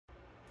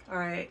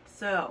Alright,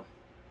 so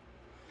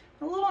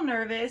I'm a little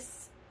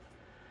nervous,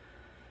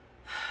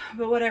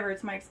 but whatever,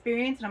 it's my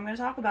experience and I'm going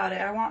to talk about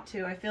it. I want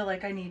to. I feel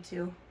like I need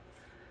to.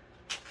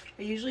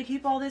 I usually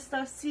keep all this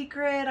stuff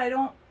secret. I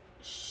don't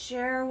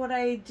share what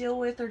I deal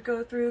with or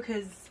go through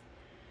because,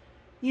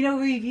 you know,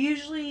 we've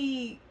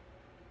usually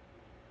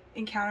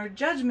encountered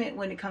judgment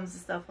when it comes to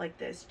stuff like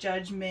this.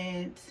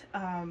 Judgment,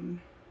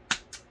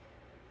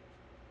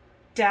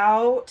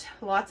 doubt,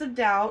 lots of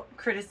doubt,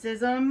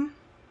 criticism,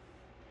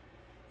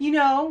 you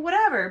know,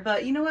 whatever.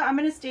 But you know what? I'm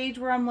in a stage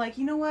where I'm like,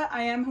 you know what?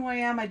 I am who I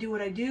am. I do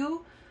what I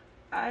do.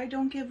 I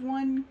don't give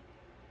one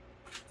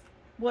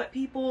what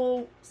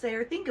people say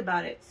or think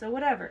about it. So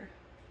whatever.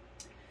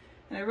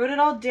 And I wrote it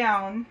all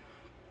down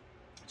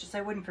just so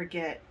I wouldn't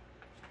forget.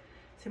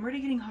 So I'm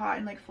already getting hot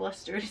and like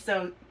flustered.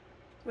 So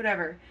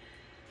whatever.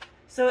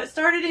 So it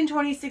started in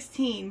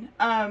 2016.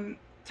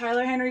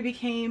 Tyler Henry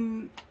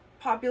became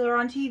popular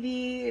on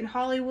TV in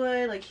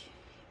Hollywood. Like,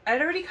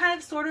 I'd already kind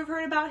of sort of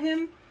heard about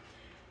him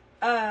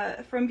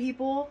from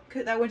people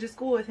that went to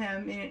school with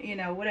him, and, you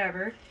know,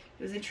 whatever.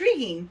 It was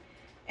intriguing.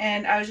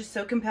 And I was just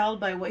so compelled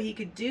by what he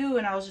could do,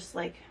 and I was just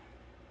like,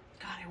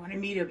 God, I want to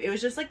meet him. It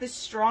was just like this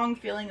strong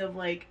feeling of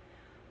like,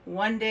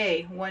 one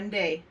day.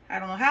 I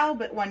don't know how,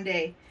 but one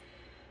day.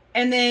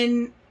 And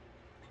then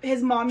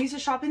his mom used to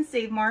shop in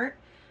Save Mart,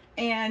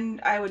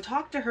 and I would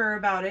talk to her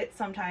about it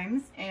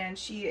sometimes, and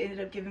she ended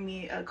up giving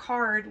me a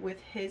card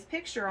with his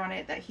picture on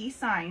it that he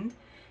signed,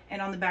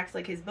 and on the back's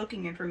like his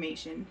booking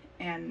information.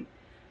 And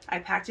I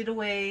packed it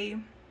away,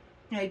 and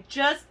I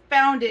just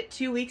found it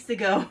 2 weeks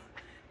ago.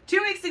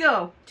 2 weeks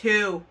ago.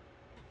 2.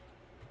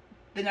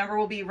 The number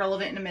will be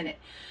relevant in a minute.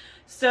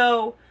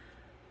 So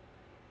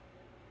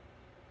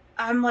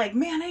I'm like,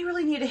 man, I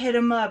really need to hit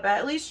him up.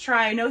 At least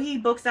try. I know he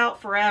books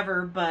out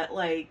forever, but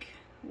like,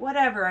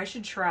 whatever, I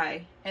should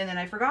try. And then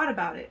I forgot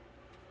about it.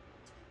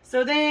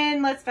 So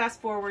then let's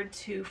fast forward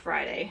to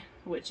Friday,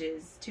 which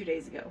is 2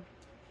 days ago.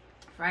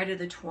 Friday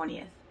the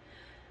 20th.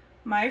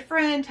 My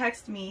friend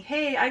texted me,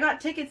 hey, I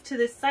got tickets to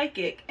this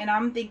psychic. And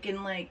I'm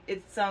thinking like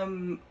it's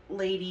some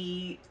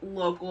lady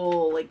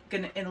local, like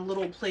in a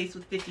little place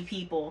with 50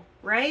 people,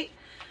 right?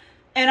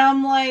 And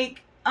I'm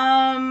like,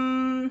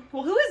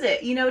 well, who is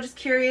it? You know, just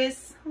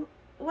curious,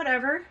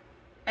 whatever.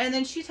 And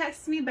then she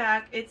texts me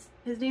back,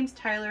 his name's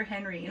Tyler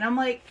Henry. And I'm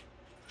like,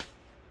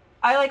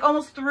 I like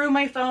almost threw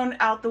my phone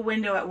out the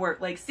window at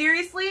work. Like,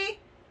 seriously?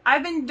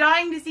 I've been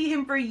dying to see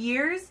him for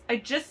years. I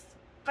just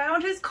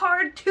found his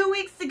card 2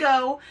 weeks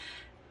ago.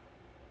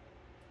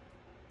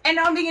 And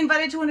now I'm being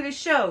invited to one of his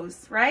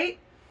shows, right?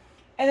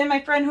 And then my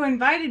friend who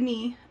invited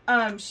me,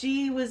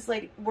 she was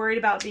like worried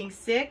about being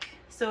sick.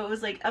 So it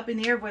was like up in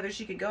the air of whether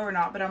she could go or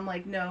not. But I'm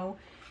like, no,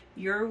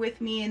 you're with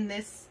me in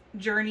this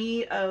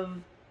journey of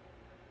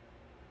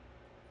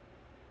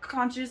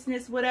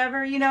consciousness,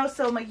 whatever, you know.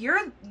 So I'm like,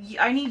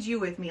 I need you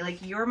with me.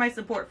 Like, you're my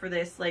support for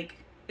this. Like,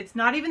 it's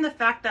not even the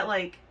fact that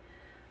like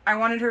I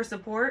wanted her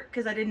support,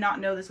 because I did not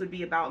know this would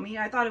be about me.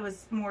 I thought it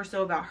was more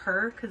so about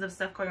her because of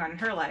stuff going on in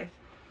her life.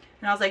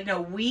 And I was like,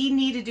 no, we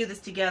need to do this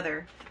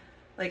together.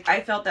 Like,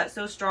 I felt that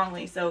so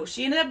strongly. So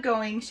she ended up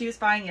going. She was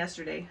fine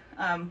yesterday.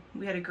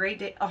 We had a great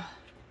day. Oh,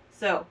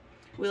 so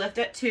we left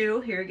at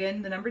 2. Here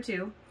again, the number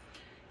 2.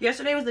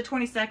 Yesterday was the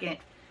 22nd.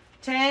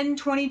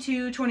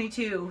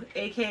 10-22-22,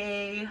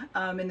 aka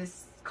in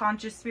this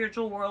conscious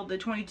spiritual world, the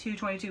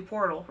 22-22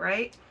 portal,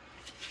 right?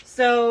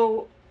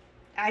 So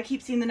I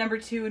keep seeing the number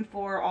 2 and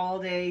 4 all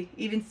day,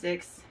 even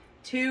 6.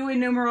 2 in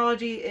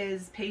numerology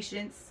is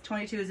patience.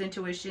 22 is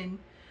intuition.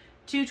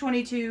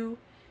 222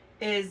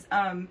 is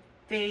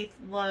faith,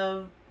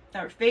 love,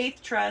 or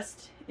faith,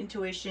 trust,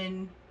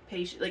 intuition,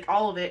 patience, like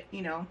all of it,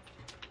 you know.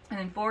 And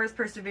then 4 is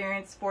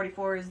perseverance.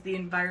 44 is the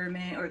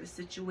environment or the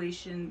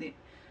situation, the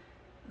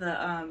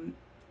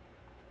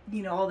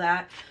you know, all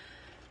that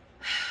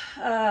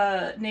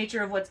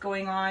nature of what's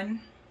going on.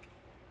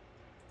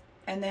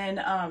 And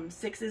then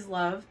 6 is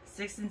love.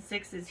 6 and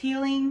 6 is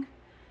healing,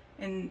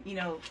 and you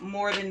know,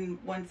 more than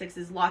 1 6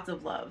 is lots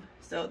of love.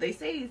 So they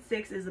say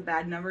 6 is a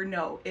bad number.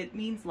 No, it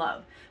means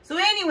love. So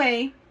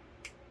anyway,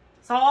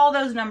 saw all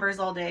those numbers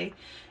all day.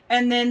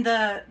 And then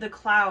the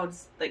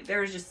clouds, like there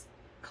was just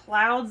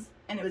clouds,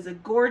 and it was a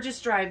gorgeous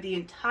drive. The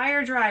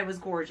entire drive was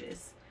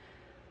gorgeous.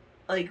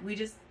 Like,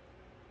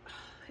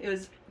 it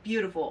was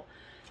beautiful.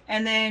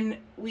 And then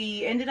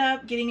we ended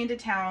up getting into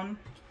town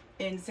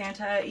in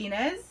Santa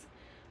Ynez.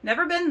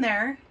 Never been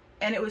there,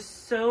 and it was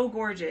so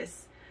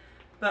gorgeous.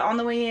 But on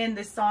the way in,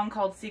 this song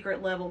called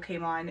Secret Level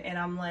came on, and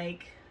I'm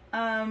like,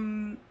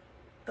 the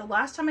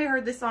last time I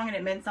heard this song and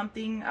it meant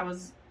something, I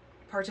was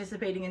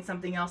participating in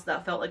something else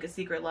that felt like a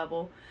secret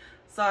level.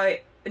 So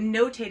I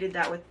notated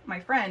that with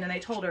my friend, and I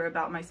told her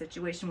about my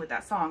situation with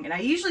that song. And I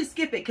usually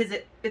skip it because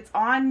it's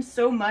on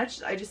so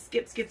much. I just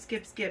skip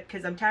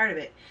because I'm tired of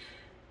it.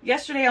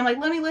 Yesterday, I'm like,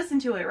 let me listen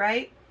to it,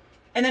 right?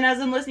 And then as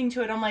I'm listening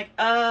to it, I'm like,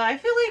 I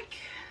feel like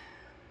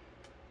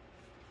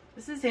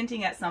this is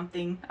hinting at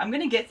something. I'm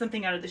going to get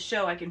something out of the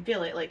show. I can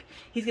feel it. Like,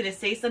 he's going to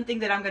say something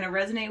that I'm going to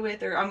resonate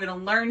with, or I'm going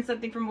to learn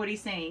something from what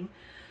he's saying.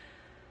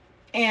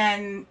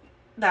 And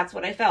that's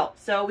what I felt.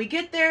 So we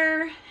get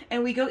there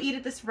and we go eat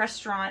at this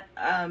restaurant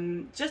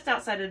just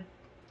outside of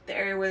the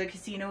area where the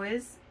casino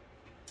is.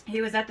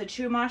 He was at the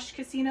Chumash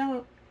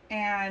Casino,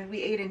 and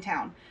we ate in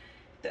town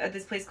at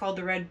this place called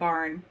the Red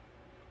Barn.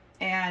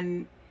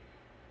 And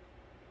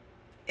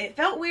it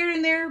felt weird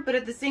in there, but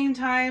at the same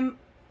time,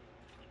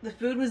 the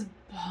food was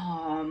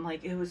bomb.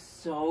 Like, it was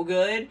so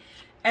good.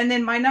 And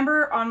then my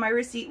number on my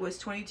receipt was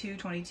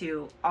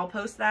 2222. I'll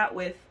post that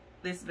with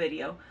this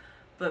video.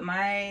 But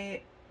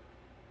my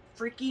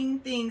freaking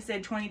thing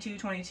said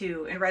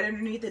 2222, and right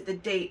underneath it, the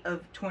date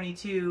of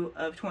 22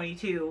 of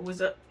 22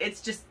 was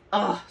it's just,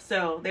 oh,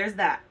 so there's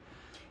that.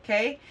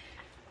 Okay.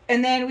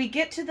 And then we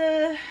get to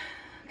the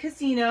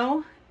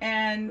casino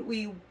and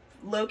we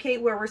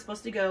locate where we're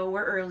supposed to go.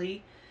 We're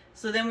early.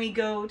 So then we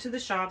go to the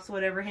shops,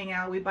 whatever, hang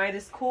out. We buy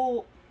this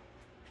cool,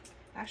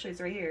 actually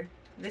it's right here,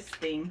 this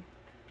thing.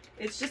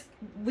 It's just,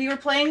 we were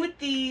playing with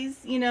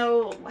these, you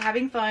know,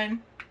 having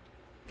fun.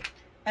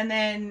 And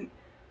then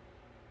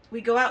we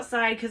go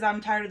outside because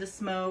I'm tired of the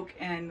smoke,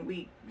 and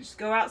we just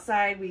go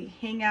outside, we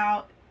hang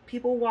out,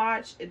 people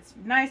watch, it's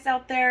nice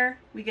out there,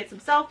 we get some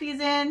selfies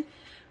in,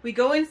 we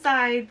go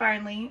inside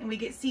finally, and we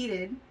get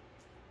seated.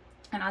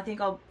 And I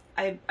think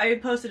I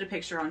posted a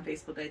picture on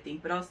Facebook, I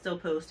think, but I'll still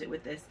post it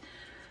with this.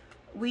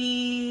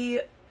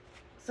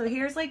 So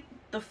here's like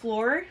the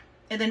floor,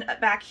 and then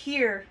back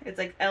here, it's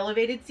like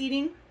elevated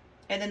seating.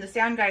 And then the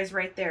sound guy is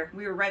right there.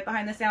 We were right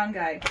behind the sound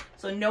guy.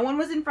 So no one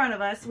was in front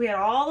of us. We had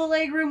all the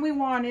leg room we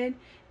wanted.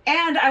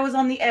 And I was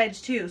on the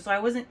edge too. So I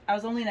was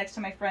only next to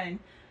my friend.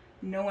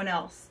 No one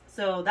else.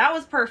 So that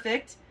was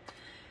perfect.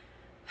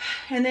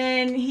 And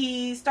then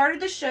he started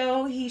the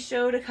show. He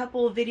showed a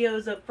couple of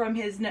videos from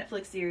his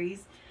Netflix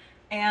series.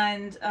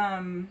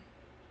 And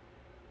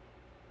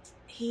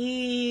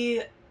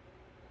he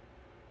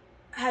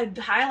had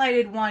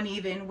highlighted one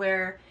even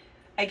where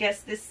I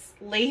guess this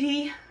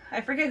lady, I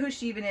forget who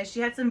she even is.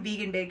 She had some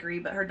vegan bakery,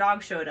 but her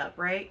dog showed up,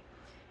 right?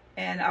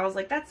 And I was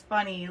like, that's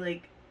funny.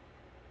 Like,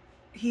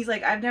 he's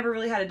like, I've never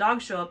really had a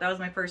dog show up. That was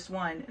my first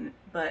one.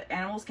 But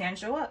animals can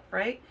show up,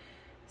 right?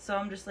 So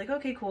I'm just like,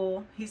 okay,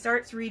 cool. He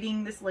starts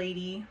reading this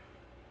lady,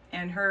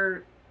 and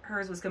hers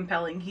was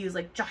compelling. He was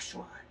like,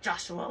 Joshua,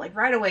 Joshua. Like,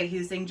 right away, he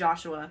was saying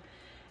Joshua.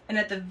 And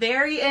at the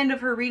very end of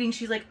her reading,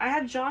 she's like, I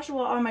have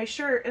Joshua on my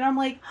shirt. And I'm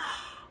like,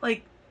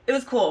 like, it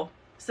was cool.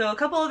 So a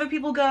couple other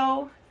people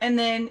go, and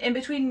then in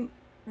between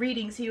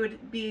readings he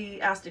would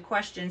be asked a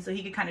question so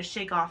he could kind of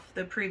shake off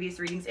the previous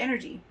reading's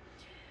energy.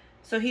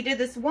 So he did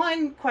this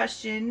one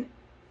question,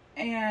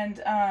 and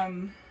let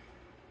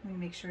me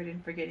make sure I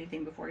didn't forget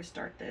anything before I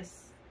start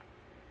this.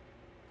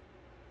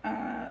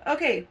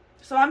 Okay,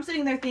 so I'm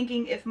sitting there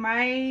thinking, if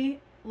my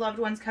loved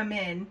ones come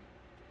in,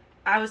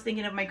 I was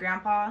thinking of my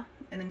grandpa,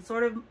 and then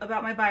sort of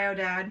about my bio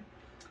dad,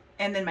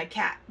 and then my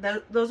cat.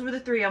 Those were the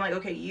three. I'm like,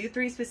 okay, you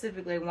three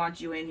specifically, I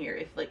want you in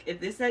here. If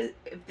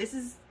this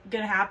is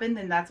gonna happen,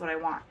 then that's what I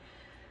want.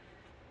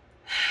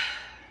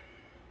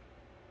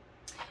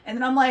 And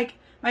then I'm like,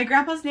 my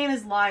grandpa's name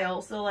is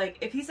Lyle, so like,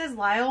 if he says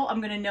Lyle, I'm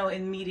gonna know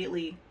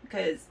immediately,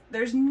 because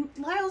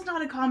Lyle's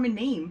not a common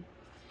name.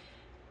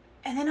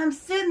 And then I'm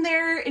sitting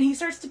there, and he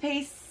starts to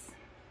pace,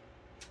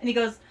 and he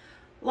goes,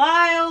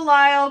 Lyle,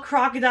 Lyle,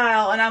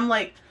 crocodile, and I'm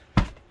like,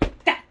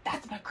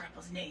 that's my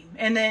grandpa's name.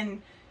 And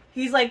then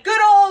he's like,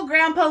 good old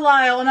Grandpa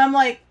Lyle, and I'm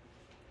like,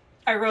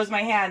 I rose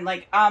my hand,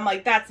 like, I'm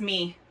like, that's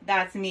me,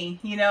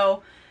 you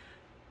know.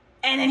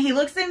 And then he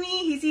looks at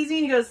me, he sees me,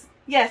 and he goes,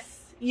 yes,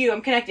 you,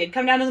 I'm connected,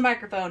 come down to the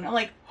microphone. I'm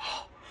like,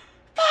 oh,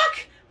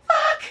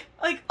 fuck,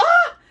 like,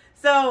 ah.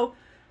 So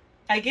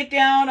I get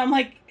down, I'm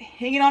like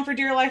hanging on for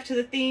dear life to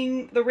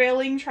the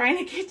railing, trying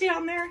to get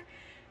down there.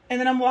 And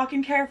then I'm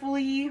walking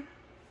carefully,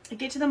 I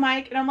get to the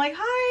mic, and I'm like,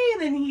 hi.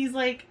 And then he's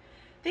like,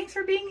 thanks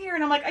for being here.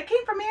 And I'm like, I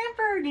came from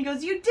Hanford. And he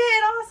goes, you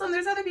did, awesome,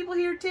 there's other people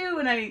here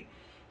too. And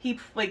he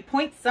like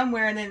points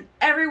somewhere, and then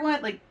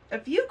everyone, like a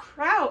few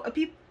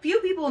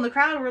people in the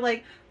crowd were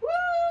like,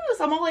 woo.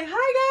 So I'm all like,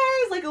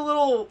 hi guys, like a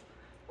little,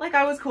 like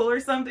I was cool or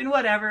something,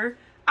 whatever.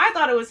 I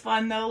thought it was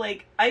fun though.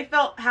 Like, I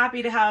felt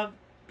happy to have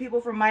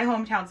people from my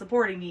hometown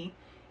supporting me,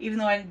 even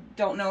though I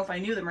don't know if I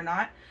knew them or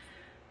not.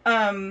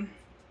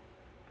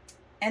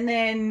 And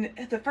then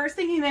the first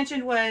thing he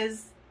mentioned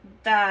was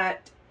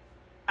that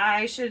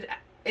I should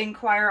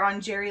inquire on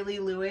Jerry Lee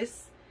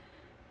Lewis.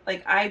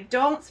 Like, I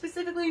don't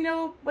specifically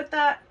know what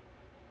that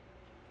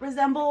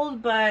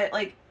resembled, but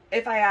like,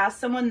 if I asked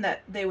someone,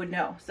 that they would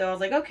know. So I was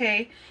like,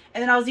 okay.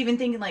 And then I was even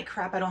thinking like,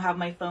 crap, I don't have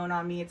my phone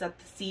on me, it's at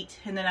the seat.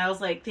 And then I was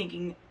like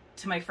thinking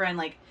to my friend,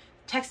 like,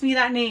 text me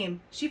that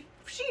name. She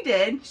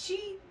did.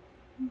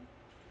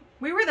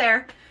 We were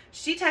there.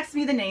 She texted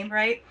me the name,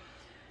 right?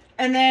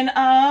 And then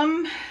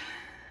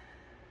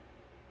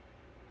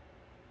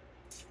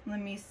let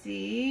me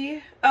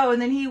see. Oh,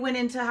 and then he went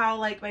into how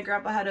like my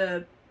grandpa had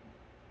a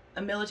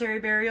military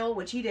burial,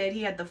 which he did.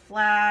 He had the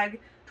flag,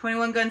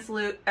 21 gun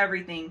salute,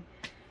 everything.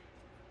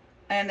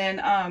 And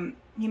then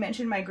he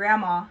mentioned my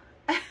grandma,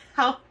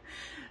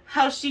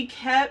 how she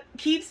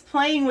keeps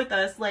playing with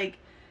us. Like,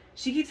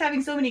 she keeps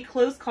having so many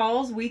close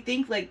calls. We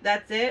think like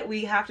that's it,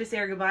 we have to say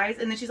our goodbyes,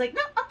 and then she's like,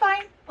 no, I'm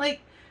fine.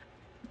 Like,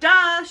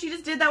 duh, she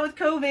just did that with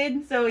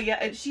COVID. So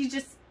yeah, she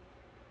just,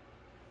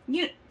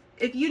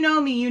 if you know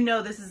me, you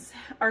know this is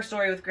our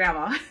story with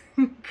Grandma.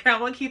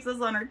 Grandma keeps us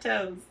on our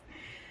toes.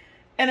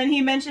 And then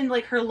he mentioned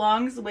like her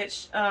lungs,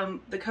 which the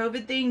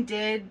COVID thing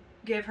did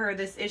give her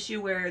this issue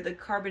where the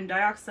carbon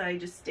dioxide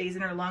just stays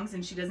in her lungs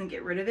and she doesn't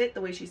get rid of it the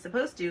way she's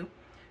supposed to.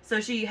 So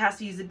she has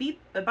to use a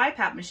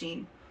BiPAP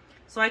machine.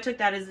 So I took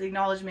that as an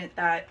acknowledgement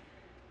that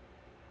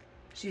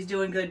she's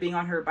doing good being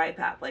on her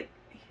BiPAP. Like,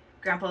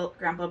 Grandpa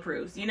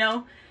approves, you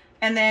know?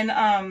 And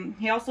then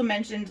he also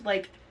mentioned,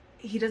 like,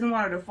 he doesn't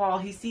want her to fall.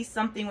 He sees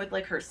something with,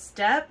 like, her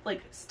step,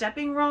 like,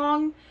 stepping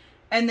wrong.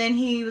 And then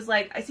he was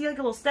like, I see, like,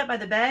 a little step by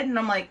the bed. And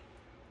I'm like,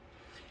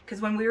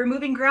 because when we were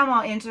moving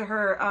Grandma into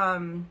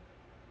her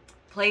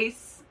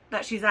place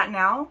that she's at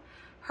now,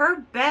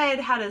 her bed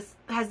has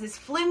this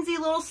flimsy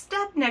little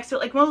step next to it,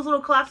 like one of those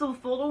little collapsible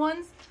foldable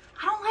ones.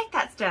 I don't like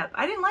that step.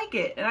 I didn't like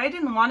it, and I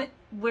didn't want it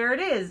where it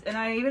is, and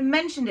I even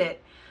mentioned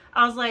it.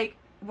 I was like,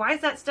 why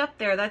is that step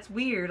there? That's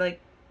weird.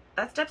 Like,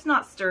 that step's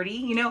not sturdy,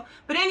 you know?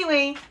 But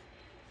anyway,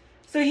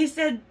 so he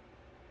said,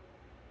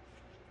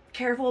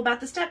 careful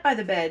about the step by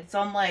the bed. So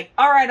I'm like,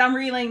 all right, I'm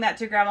relaying that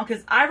to Grandma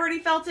because I've already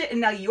felt it,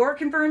 and now you're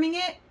confirming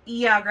it.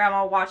 Yeah,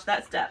 Grandma, watch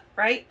that step,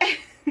 right?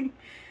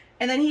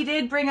 And then he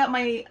did bring up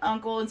my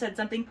uncle and said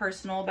something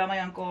personal about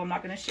my uncle. I'm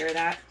not going to share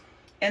that.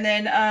 And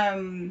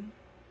then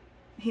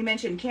he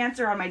mentioned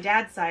cancer on my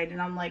dad's side.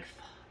 And I'm like,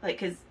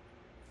 because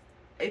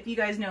if you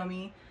guys know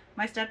me,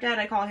 my stepdad,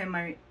 I call him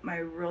my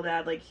real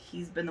dad. Like,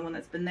 he's been the one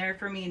that's been there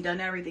for me and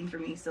done everything for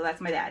me. So that's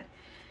my dad.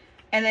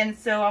 And then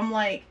so I'm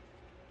like,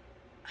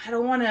 I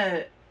don't want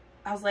to,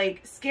 I was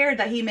like scared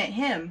that he meant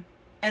him.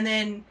 And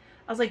then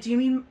I was like, do you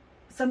mean,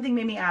 something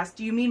made me ask,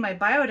 do you mean my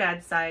bio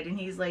dad's side? And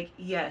he's like,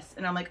 yes.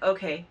 And I'm like,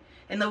 okay.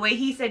 And the way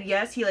he said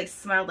yes, he like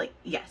smiled like,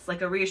 yes,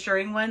 like a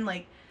reassuring one.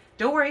 Like,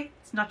 don't worry,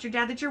 it's not your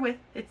dad that you're with.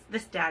 It's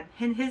this dad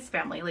and his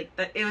family. Like,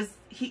 that it was,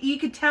 he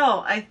could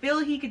tell. I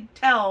feel he could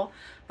tell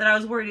that I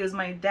was worried it was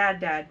my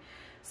dad.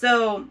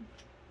 So,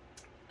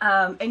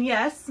 and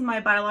yes, my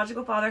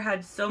biological father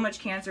had so much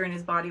cancer in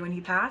his body when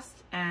he passed.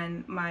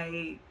 And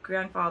my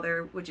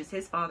grandfather, which is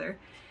his father,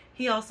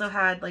 he also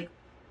had like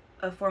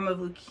a form of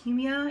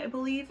leukemia, I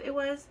believe it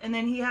was. And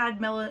then he had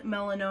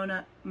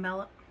the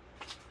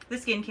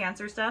skin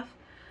cancer stuff.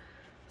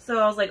 So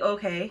I was like,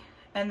 okay.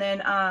 And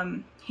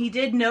then he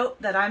did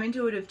note that I'm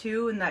intuitive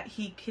too, and that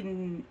he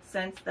can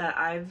sense that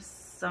I've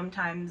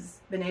sometimes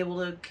been able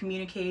to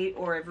communicate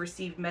or have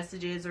received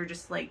messages, or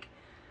just like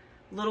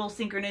little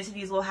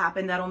synchronicities will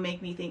happen that'll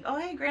make me think, oh,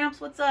 hey,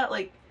 Gramps, what's up?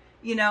 Like,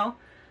 you know?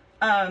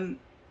 And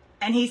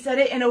he said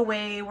it in a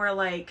way where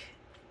like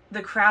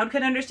the crowd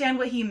could understand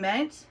what he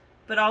meant,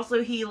 but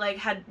also he like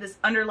had this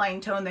underlying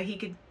tone that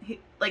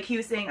he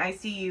was saying, I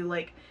see you,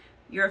 like,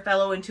 you're a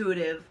fellow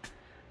intuitive.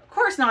 Of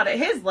course not at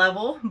his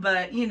level,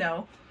 but you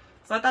know.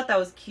 So I thought that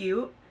was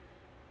cute.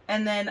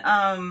 And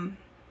then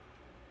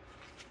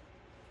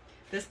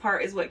this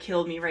part is what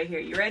killed me right here.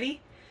 You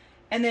ready?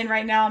 And then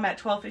right now I'm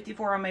at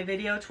 1254 on my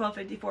video.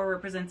 1254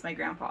 represents my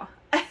grandpa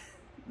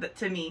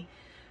to me,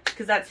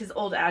 because that's his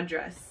old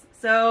address.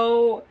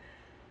 So,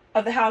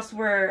 of the house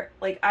where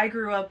like I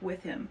grew up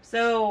with him.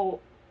 So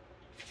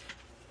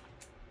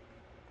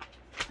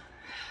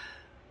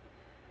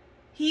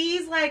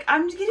he's like,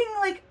 I'm getting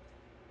like,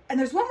 and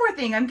there's one more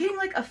thing, I'm getting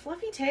like a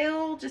fluffy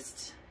tail,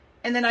 just,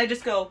 and then I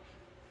just go,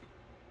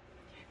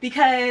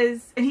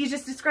 because, and he's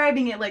just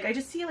describing it like, I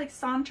just see it like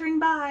sauntering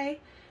by,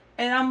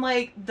 and I'm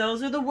like,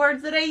 those are the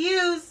words that I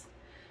use.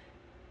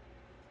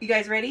 You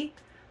guys ready?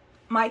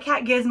 My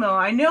cat Gizmo.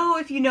 I know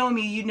if you know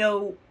me, you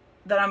know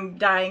that I'm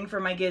dying for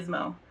my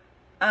Gizmo.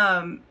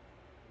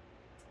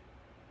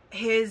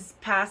 His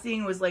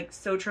passing was like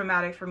so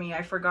traumatic for me.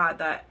 I forgot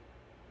that,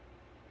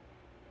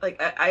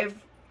 like, I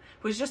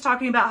was just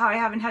talking about how I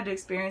haven't had to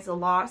experience a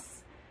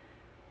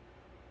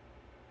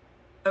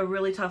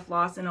really tough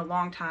loss in a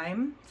long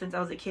time since I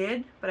was a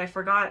kid, but I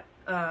forgot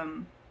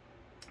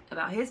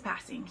about his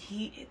passing.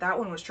 That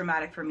one was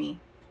traumatic for me.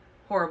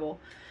 Horrible.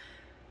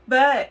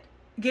 But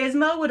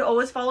Gizmo would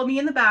always follow me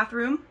in the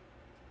bathroom,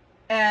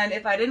 and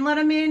if I didn't let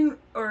him in,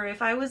 or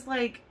if I was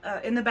like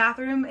in the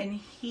bathroom and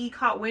he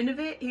caught wind of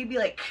it, he'd be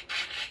like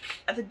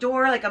at the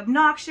door, like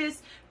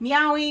obnoxious,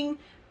 meowing,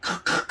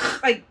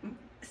 like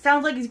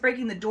sounds like he's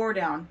breaking the door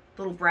down,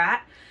 little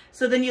brat.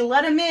 So then you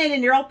let him in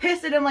and you're all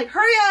pissed at him, like,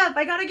 hurry up,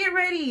 I gotta get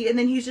ready. And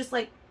then he's just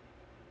like,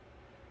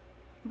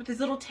 with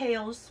his little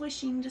tail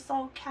swishing, just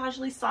all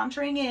casually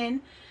sauntering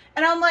in.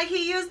 And I'm like,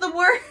 he used the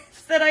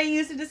words that I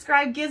use to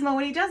describe Gizmo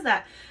when he does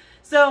that.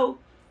 So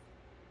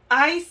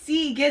I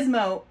see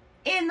Gizmo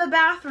in the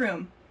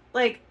bathroom.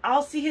 Like,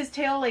 I'll see his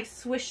tail like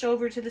swish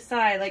over to the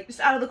side, like just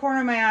out of the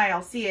corner of my eye,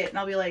 I'll see it and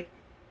I'll be like,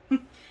 and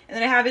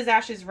then I have his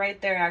ashes right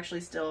there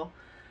actually still.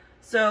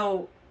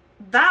 So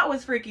that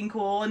was freaking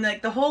cool. And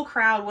like the whole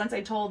crowd, once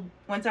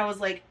I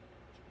was like,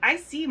 I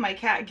see my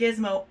cat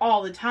Gizmo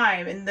all the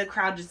time, and the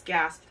crowd just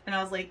gasped, and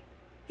I was like,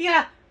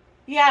 yeah.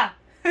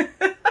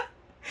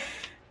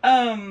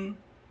 Oh,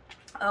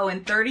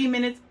 and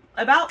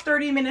about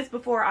 30 minutes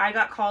before I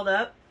got called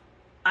up,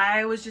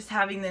 I was just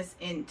having this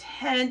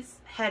intense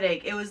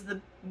headache. It was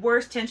the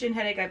worst tension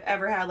headache I've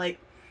ever had. Like,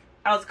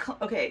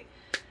 okay,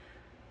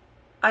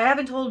 I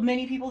haven't told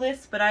many people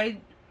this, but I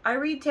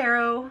read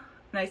tarot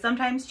and I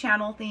sometimes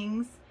channel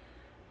things,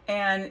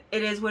 and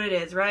it is what it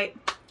is, right?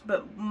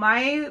 But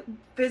my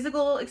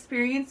physical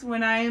experience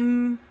when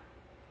I'm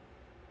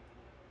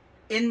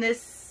in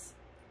this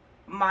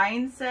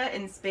mindset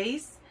and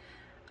space,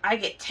 I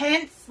get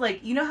tense.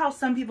 Like, you know how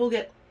some people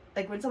get,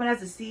 like when someone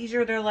has a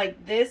seizure, they're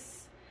like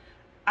this.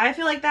 I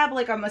feel like that, but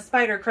like I'm a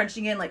spider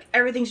crunching in, like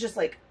everything's just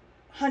like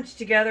hunched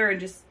together and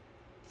just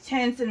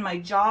tense in my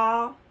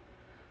jaw.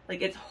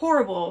 Like, it's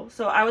horrible.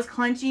 So I was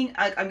clenching.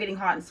 I'm getting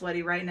hot and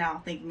sweaty right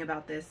now thinking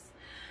about this.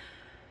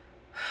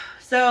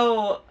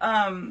 So,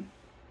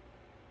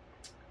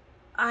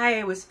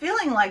 I was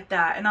feeling like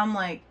that, and I'm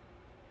like,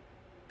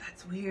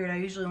 that's weird. I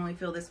usually only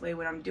feel this way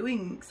when I'm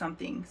doing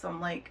something. So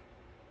I'm like,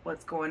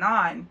 what's going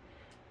on?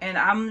 And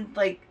I'm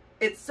like,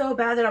 it's so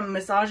bad that I'm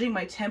massaging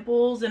my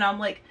temples, and I'm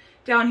like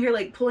down here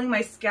like pulling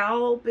my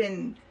scalp,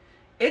 and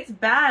it's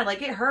bad.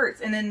 Like, it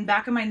hurts. And then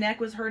back of my neck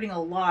was hurting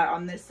a lot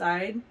on this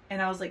side,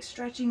 and I was like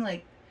stretching.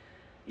 Like,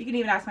 you can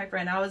even ask my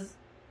friend. I was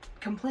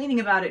complaining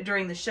about it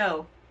during the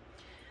show.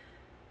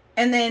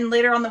 And then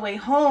later on the way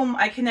home,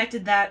 I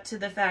connected that to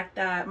the fact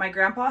that my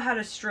grandpa had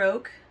a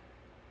stroke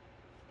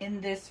in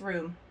this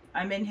room.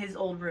 I'm in his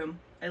old room.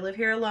 I live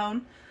here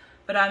alone,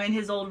 but I'm in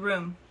his old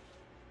room.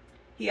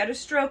 He had a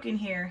stroke in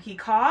here. He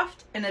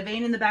coughed, and a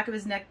vein in the back of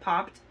his neck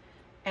popped,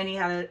 and he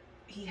had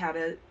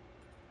a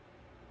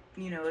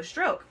you know, a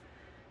stroke.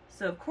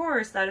 So of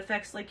course that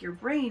affects like your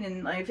brain,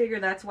 and I figure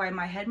that's why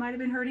my head might have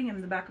been hurting in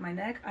the back of my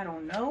neck. I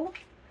don't know,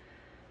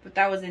 but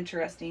that was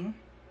interesting.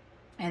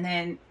 And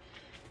then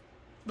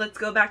let's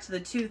go back to the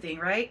 2 thing,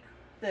 right?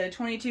 The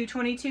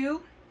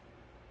 2222,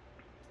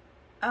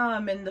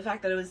 and the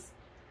fact that it was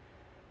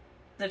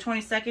the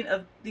 22nd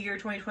of the year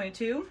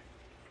 2022.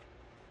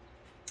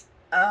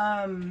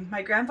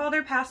 My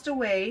grandfather passed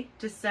away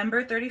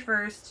December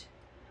 31st,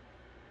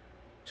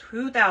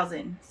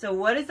 2000. So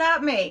what does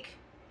that make?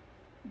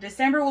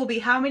 December will be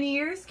how many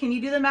years? Can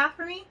you do the math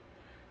for me?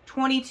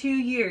 22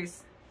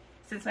 years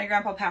since my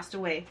grandpa passed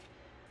away.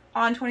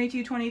 On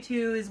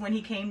 22/22 is when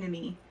he came to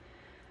me.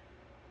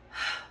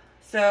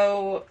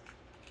 So,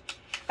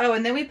 oh,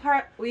 and then we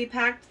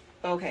packed,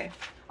 okay.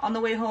 On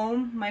the way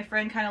home, my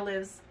friend kind of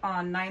lives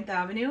on 9th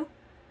Avenue,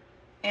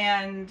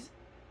 and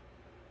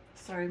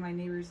sorry, my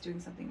neighbor's doing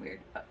something weird.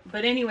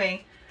 But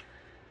anyway,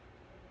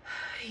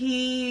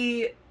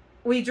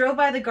 we drove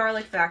by the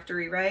garlic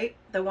factory, right?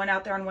 The one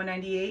out there on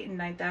 198 and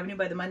 9th Avenue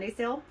by the Monday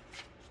sale.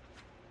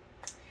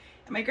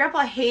 And my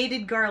grandpa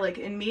hated garlic,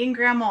 and me and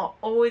grandma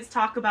always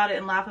talk about it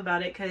and laugh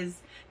about it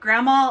because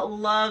grandma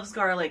loves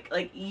garlic.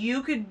 Like,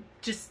 you could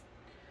just,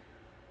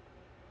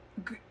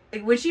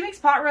 when she makes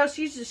pot roast,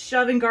 she's just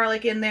shoving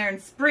garlic in there and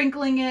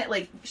sprinkling it.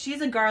 Like,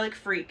 she's a garlic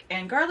freak,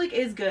 and garlic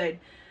is good.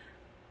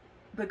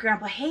 But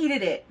grandpa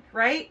hated it,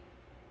 right?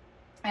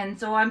 And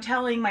so I'm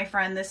telling my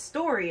friend this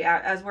story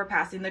as we're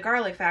passing the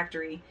garlic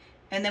factory.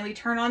 And then we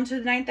turn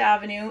onto 9th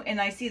Avenue,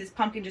 and I see this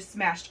pumpkin just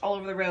smashed all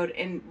over the road.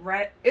 And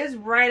it was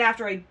right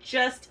after I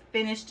just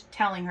finished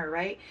telling her,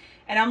 right?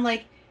 And I'm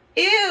like,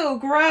 ew,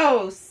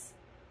 gross.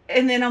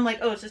 And then I'm like,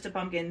 oh, it's just a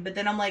pumpkin. But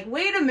then I'm like,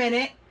 wait a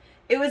minute.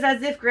 It was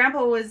as if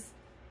grandpa was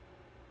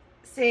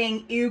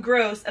saying ew,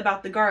 gross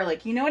about the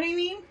garlic. You know what I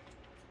mean?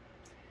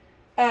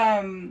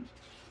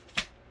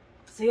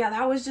 So yeah,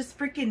 that was just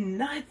freaking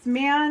nuts,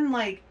 man.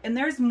 Like, and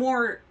there's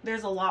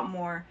a lot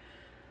more,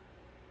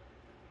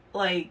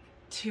 like,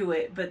 to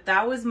it, but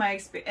that was my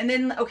experience. And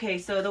then, okay,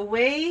 so the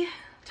way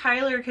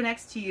Tyler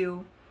connects to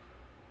you,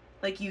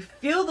 like, you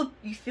feel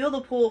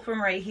the pull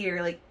from right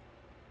here. Like,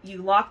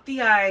 you lock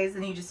the eyes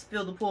and you just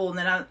feel the pull. And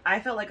then I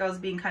felt like I was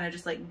being kind of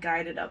just like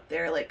guided up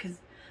there, like, because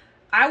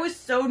I was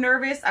so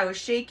nervous. I was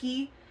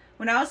shaky.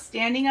 When I was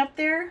standing up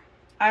there,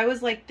 I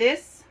was like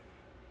this.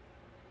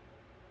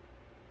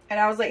 And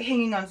I was like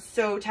hanging on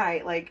so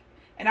tight, like,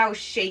 and I was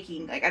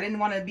shaking. Like, I didn't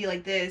want to be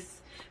like this.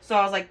 So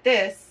I was like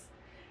this.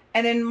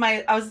 And then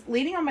I was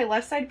leaning on my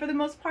left side for the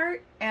most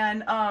part.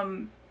 And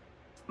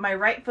my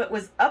right foot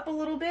was up a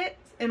little bit.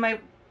 And my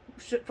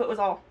foot was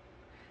all,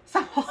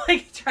 so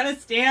like trying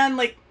to stand,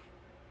 like,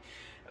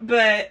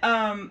 but,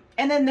 and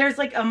then there's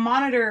like a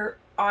monitor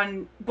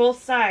on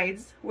both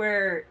sides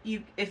where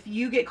if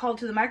you get called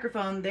to the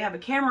microphone, they have a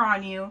camera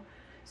on you.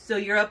 So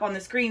you're up on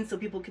the screen so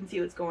people can see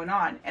what's going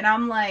on. And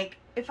I'm like,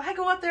 if I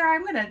go up there,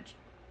 I'm gonna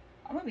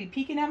be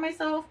peeking at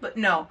myself. But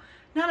no,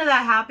 none of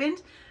that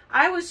happened.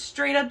 I was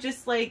straight up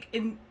just like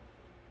me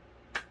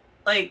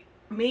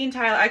and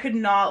Tyler, I could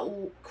not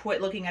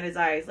quit looking at his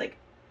eyes. Like,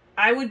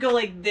 I would go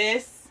like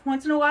this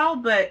once in a while,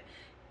 but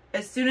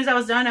as soon as I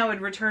was done, I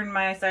would return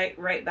my sight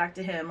right back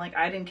to him. Like,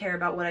 I didn't care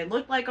about what I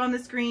looked like on the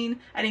screen.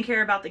 I didn't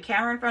care about the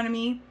camera in front of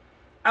me.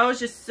 I was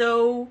just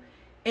so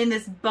in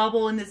this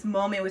bubble, in this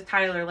moment with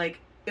Tyler. Like,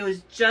 it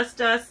was just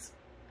us,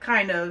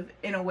 kind of,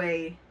 in a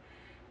way.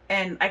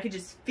 And I could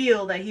just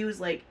feel that he was,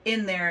 like,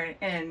 in there,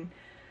 and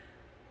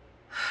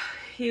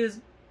he was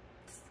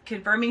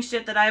confirming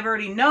shit that I've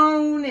already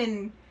known,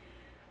 and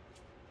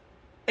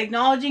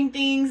acknowledging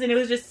things, and it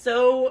was just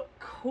so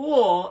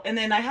cool. And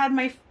then I had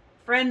my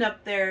friend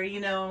up there, you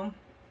know,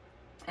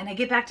 and I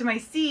get back to my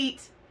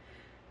seat,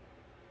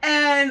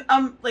 and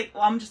I'm like,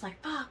 well, I'm just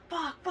like,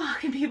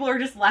 fuck, and people are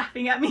just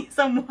laughing at me,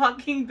 so I'm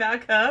walking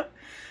back up.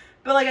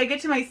 But like, I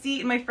get to my seat,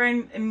 and my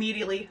friend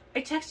immediately,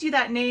 I text you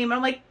that name.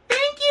 I'm like,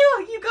 thank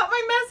you, you got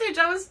my message.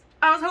 I was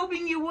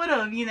hoping you would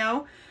have, you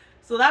know.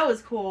 So that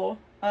was cool.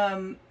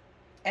 And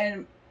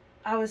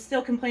I was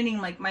still complaining,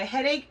 like my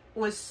headache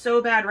was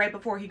so bad right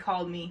before he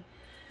called me.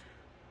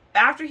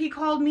 After he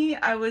called me,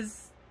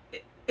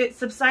 it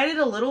subsided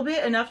a little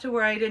bit, enough to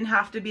where I didn't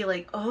have to be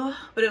like, oh,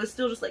 but it was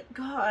still just like,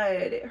 God,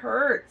 it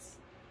hurts.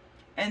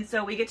 And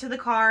so we get to the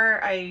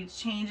car, I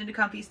change into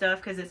comfy stuff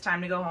because it's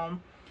time to go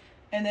home.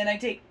 And then I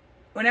take,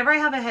 whenever I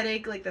have a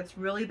headache like that's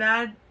really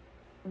bad,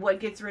 what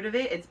gets rid of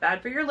it? It's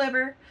bad for your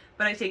liver,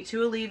 but I take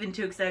 2 Aleve and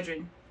 2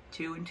 Excedrin.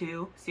 2 and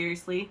 2,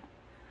 seriously.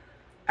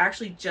 I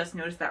actually just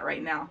noticed that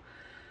right now.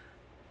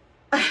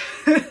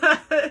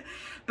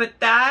 But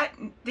that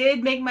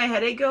did make my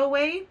headache go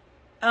away.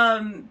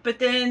 But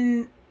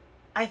then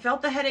I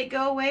felt the headache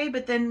go away,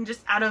 but then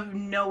just out of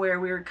nowhere,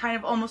 we were kind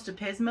of almost a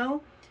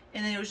pismo.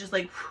 And then it was just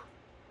like,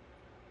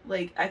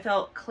 I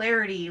felt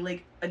clarity,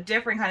 like a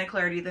different kind of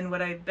clarity than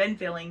what I've been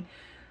feeling.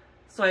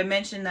 So I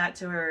mentioned that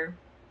to her.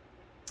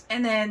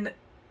 And then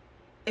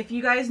if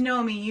you guys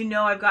know me, you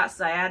know I've got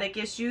sciatic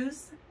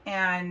issues,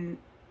 and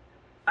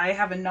I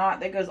have a knot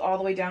that goes all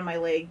the way down my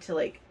leg to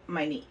like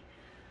my knee.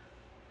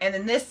 And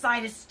then this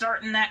side is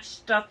starting that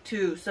stuff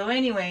too. So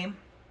anyway,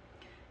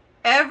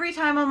 every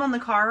time I'm on the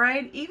car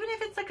ride, even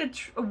if it's like a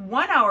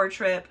 1-hour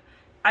trip,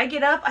 I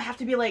get up, I have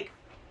to be like,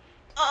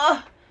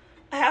 ugh,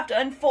 I have to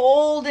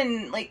unfold,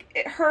 and like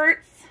it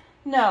hurts.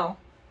 No.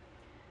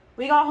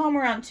 We got home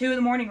around 2 in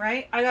the morning,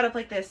 right? I got up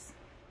like this.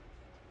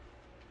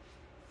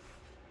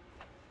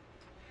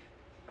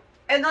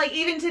 And like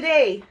even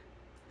today,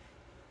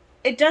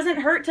 it doesn't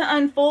hurt to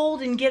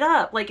unfold and get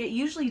up like it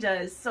usually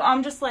does. So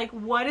I'm just like,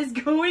 what is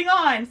going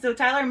on? So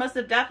Tyler must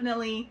have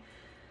definitely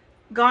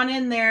gone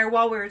in there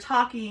while we were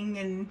talking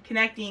and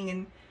connecting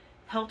and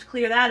helped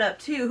clear that up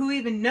too. Who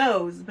even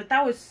knows? But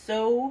that was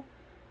so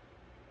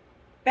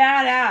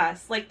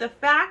badass. Like the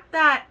fact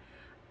that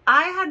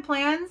I had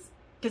plans,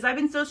 because I've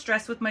been so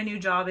stressed with my new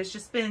job. It's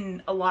just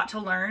been a lot to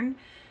learn,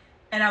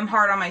 and I'm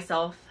hard on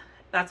myself.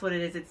 That's what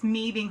it is. It's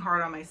me being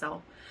hard on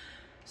myself.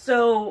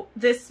 So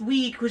this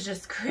week was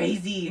just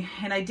crazy,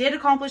 and I did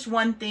accomplish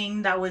one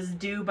thing that was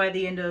due by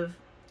the end of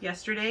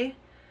yesterday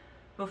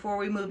before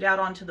we moved out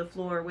onto the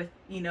floor with,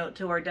 you know,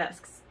 to our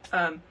desks.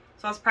 So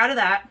I was proud of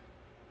that.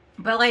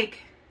 But like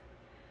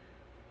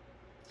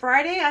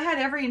Friday, I had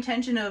every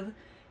intention of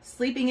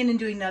sleeping in and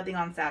doing nothing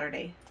on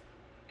Saturday.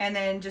 And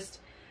then just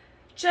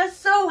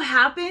so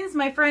happens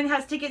my friend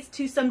has tickets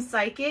to some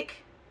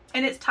psychic,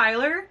 and it's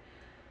Tyler.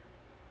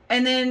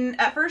 And then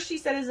at first she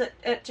said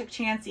it took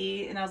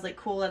Chansey, and I was like,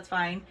 cool, that's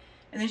fine.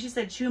 And then she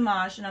said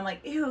Chumash, and I'm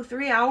like, ew,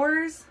 3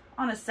 hours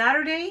on a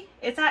Saturday?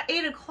 It's at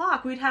 8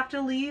 o'clock. We'd have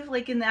to leave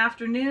like in the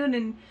afternoon,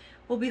 and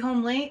we'll be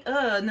home late.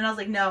 And then I was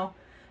like, no.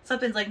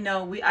 Something's like,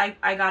 no,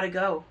 I gotta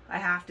go. I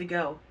have to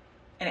go.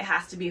 And it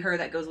has to be her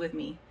that goes with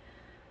me.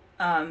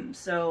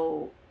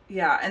 So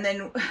yeah. And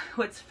then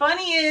what's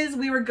funny is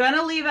we were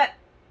gonna leave at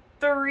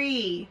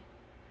 3.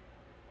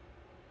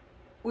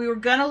 We were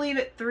gonna leave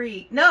at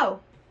 3.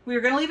 No. We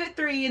were going to leave at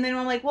 3, and then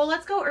I'm like, well,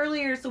 let's go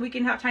earlier so we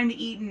can have time to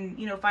eat and,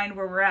 you know, find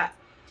where we're at.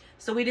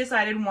 So we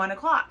decided 1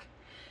 o'clock.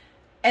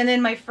 And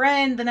then my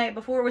friend the night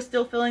before was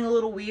still feeling a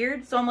little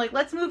weird. So I'm like,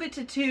 let's move it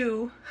to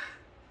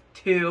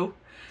 2.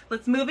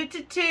 Let's move it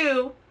to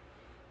 2,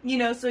 you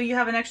know, so you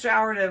have an extra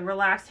hour to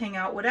relax, hang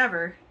out,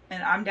 whatever.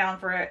 And I'm down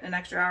for an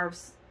extra hour of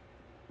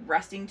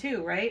resting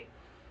too, right?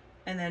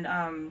 And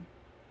then,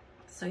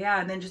 so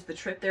yeah, and then just the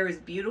trip there was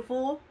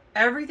beautiful.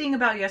 Everything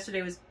about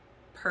yesterday was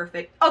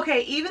perfect.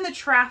 Okay, even the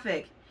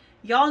traffic.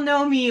 Y'all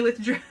know me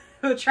with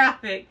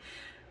traffic.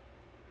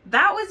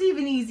 That was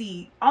even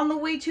easy. On the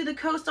way to the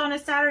coast on a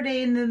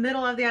Saturday in the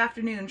middle of the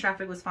afternoon,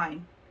 traffic was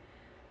fine.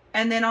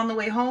 And then on the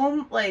way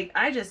home, like,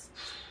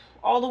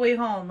 all the way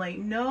home, like,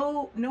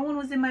 no one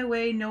was in my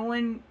way.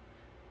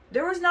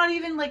 There was not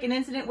even like an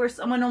incident where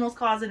someone almost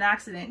caused an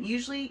accident.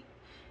 Usually,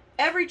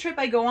 every trip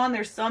I go on,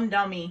 there's some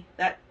dummy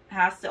that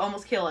has to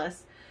almost kill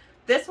us.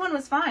 This one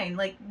was fine.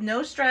 Like,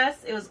 no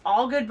stress. It was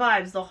all good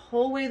vibes. The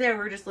whole way there, we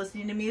were just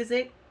listening to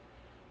music,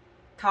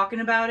 talking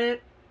about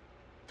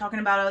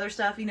other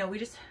stuff. You know,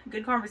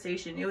 good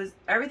conversation.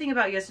 Everything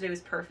about yesterday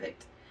was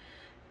perfect.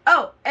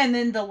 Oh, and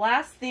then the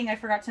last thing I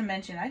forgot to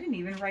mention. I didn't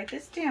even write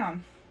this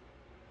down.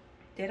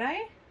 Did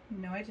I?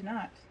 No, I did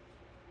not.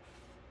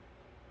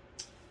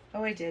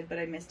 Oh, I did, but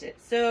I missed it.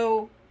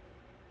 So,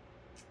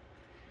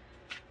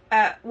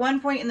 at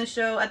one point in the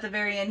show, at the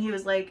very end, he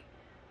was like,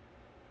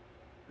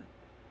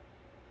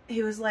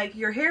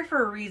 you're here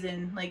for a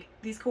reason. Like,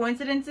 these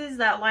coincidences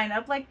that line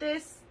up like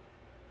this.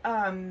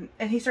 And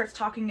he starts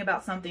talking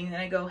about something, and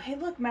I go, hey,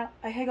 look, Matt.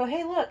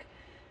 Hey, look.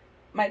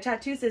 My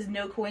tattoo says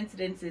no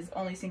coincidences,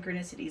 only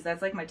synchronicities.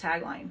 That's like my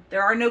tagline.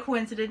 There are no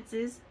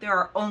coincidences. There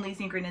are only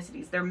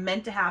synchronicities. They're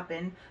meant to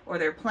happen, or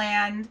they're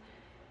planned.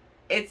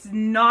 it's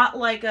not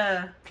like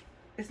a,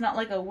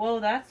 whoa,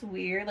 that's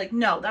weird. Like,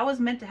 no, that was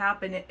meant to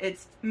happen.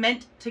 It's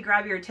meant to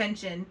grab your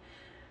attention,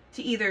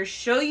 to either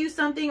show you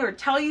something or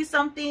tell you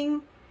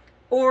something,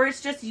 or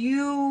it's just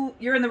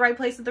you're in the right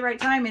place at the right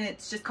time, and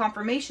it's just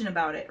confirmation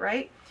about it,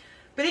 right?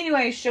 But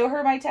anyway, I show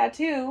her my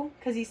tattoo,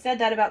 because he said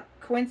that about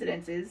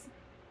coincidences.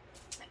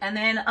 And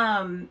then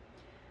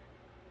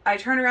I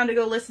turn around to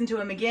go listen to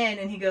him again,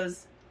 and he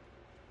goes,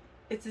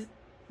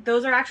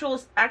 those are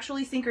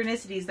actually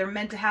synchronicities. They're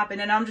meant to happen.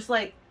 And I'm just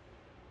like,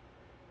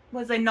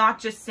 was I not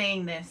just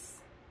saying this?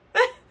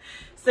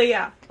 So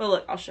yeah, but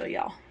look, I'll show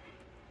y'all.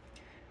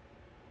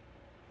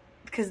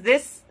 Because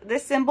this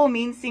symbol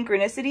means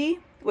synchronicity,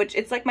 which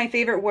it's like my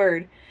favorite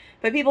word.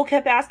 But people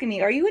kept asking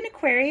me, are you an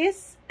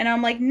Aquarius? And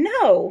I'm like,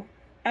 no,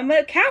 I'm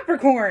a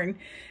Capricorn,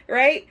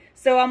 right?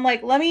 So I'm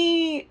like, let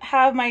me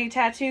have my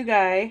tattoo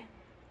guy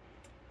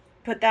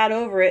put that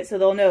over it so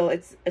they'll know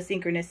it's a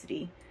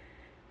synchronicity.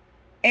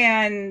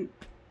 And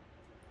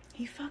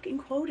he fucking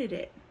quoted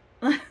it.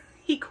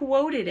 He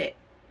quoted it.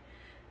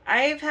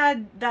 I've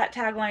had that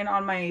tagline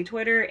on my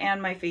Twitter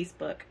and my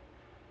Facebook.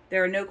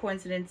 There are no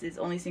coincidences,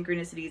 only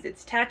synchronicities.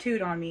 It's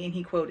tattooed on me, and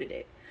he quoted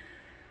it.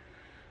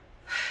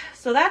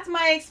 So that's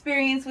my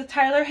experience with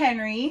Tyler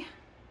Henry.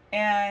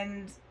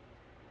 And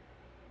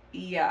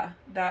yeah,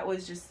 that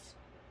was just,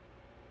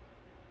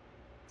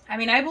 I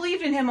mean, I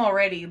believed in him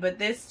already, but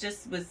this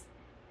just was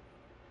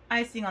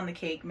icing on the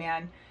cake,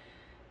 man.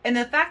 And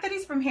the fact that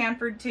he's from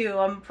Hanford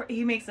too,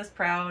 he makes us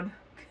proud.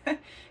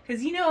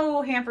 Because you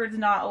know, Hanford's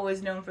not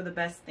always known for the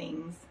best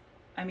things.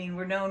 I mean,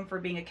 we're known for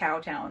being a cow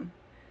town.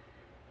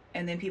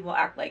 And then people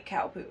act like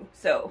cow poo.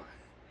 So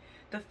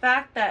the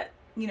fact that,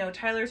 you know,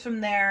 Tyler's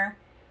from there,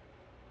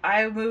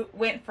 I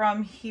went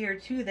from here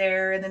to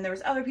there, and then there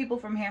was other people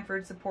from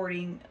Hanford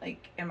supporting,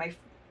 like, and my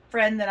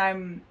friend that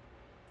I'm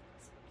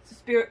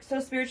so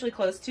spiritually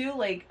close to,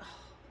 like, oh,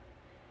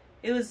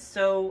 it was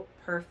so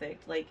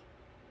perfect. Like,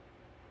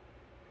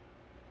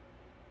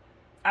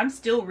 I'm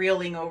still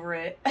reeling over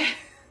it.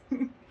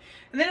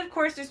 And then, of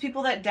course, there's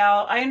people that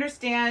doubt. I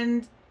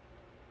understand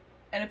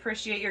and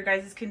appreciate your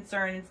guys'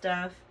 concern and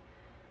stuff.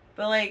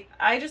 But, like,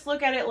 I just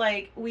look at it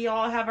like we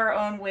all have our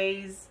own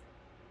ways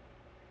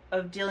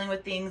of dealing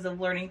with things,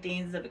 of learning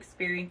things, of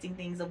experiencing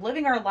things, of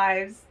living our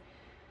lives.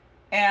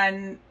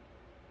 And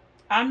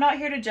I'm not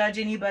here to judge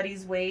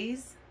anybody's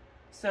ways.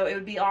 So it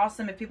would be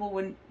awesome if people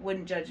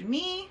wouldn't judge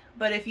me.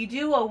 But if you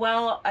do, oh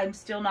well, I'm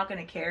still not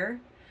going to care.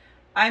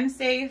 I'm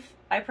safe.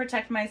 I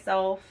protect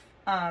myself.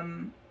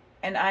 And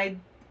I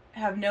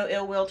have no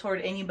ill will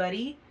toward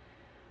anybody.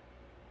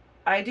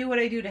 I do what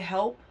I do to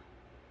help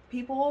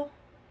people.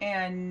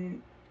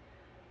 And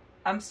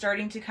I'm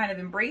starting to kind of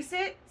embrace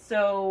it.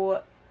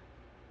 So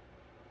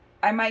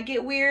I might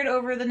get weird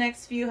over the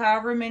next few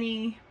however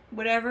many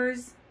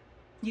whatevers.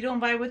 You don't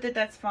vibe with it,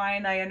 that's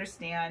fine. I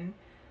understand.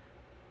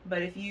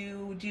 But if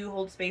you do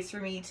hold space for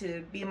me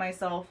to be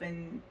myself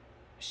and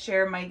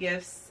share my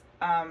gifts,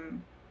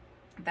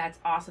 that's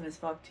awesome as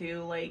fuck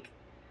too. Like,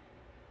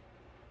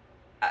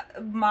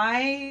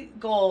 my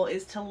goal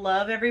is to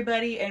love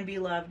everybody and be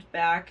loved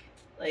back.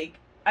 Like,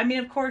 I mean,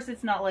 of course,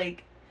 it's not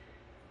like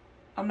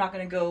I'm not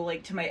gonna go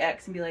like to my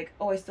ex and be like,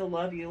 oh, I still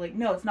love you. Like,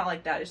 no, it's not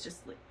like that. It's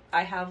just like,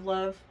 I have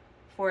love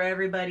for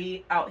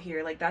everybody out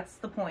here. Like, that's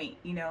the point,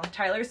 you know.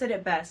 Tyler said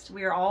it best.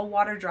 We are all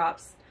water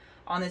drops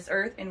on this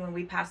earth, and when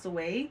we pass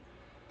away,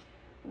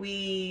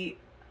 we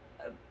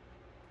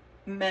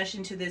mesh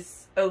into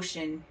this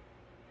ocean,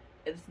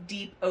 this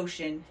deep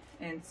ocean.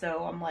 And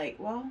so I'm like,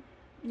 well,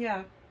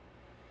 yeah.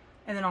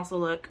 And then also,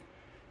 look,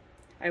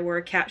 I wore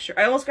a cat shirt.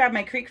 I almost grabbed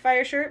my Creek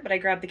Fire shirt, but I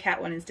grabbed the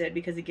cat one instead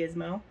because of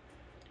Gizmo.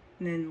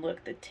 And then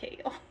look, the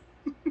tail.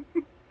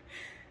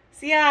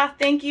 So yeah,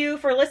 thank you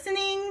for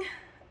listening.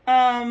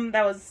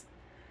 That was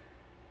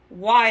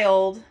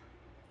wild.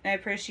 I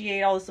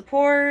appreciate all the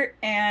support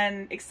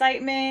and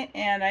excitement,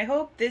 and I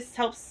hope this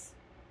helps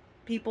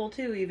people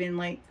too, even,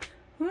 like,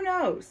 who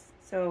knows.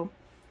 So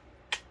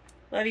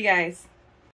love you guys.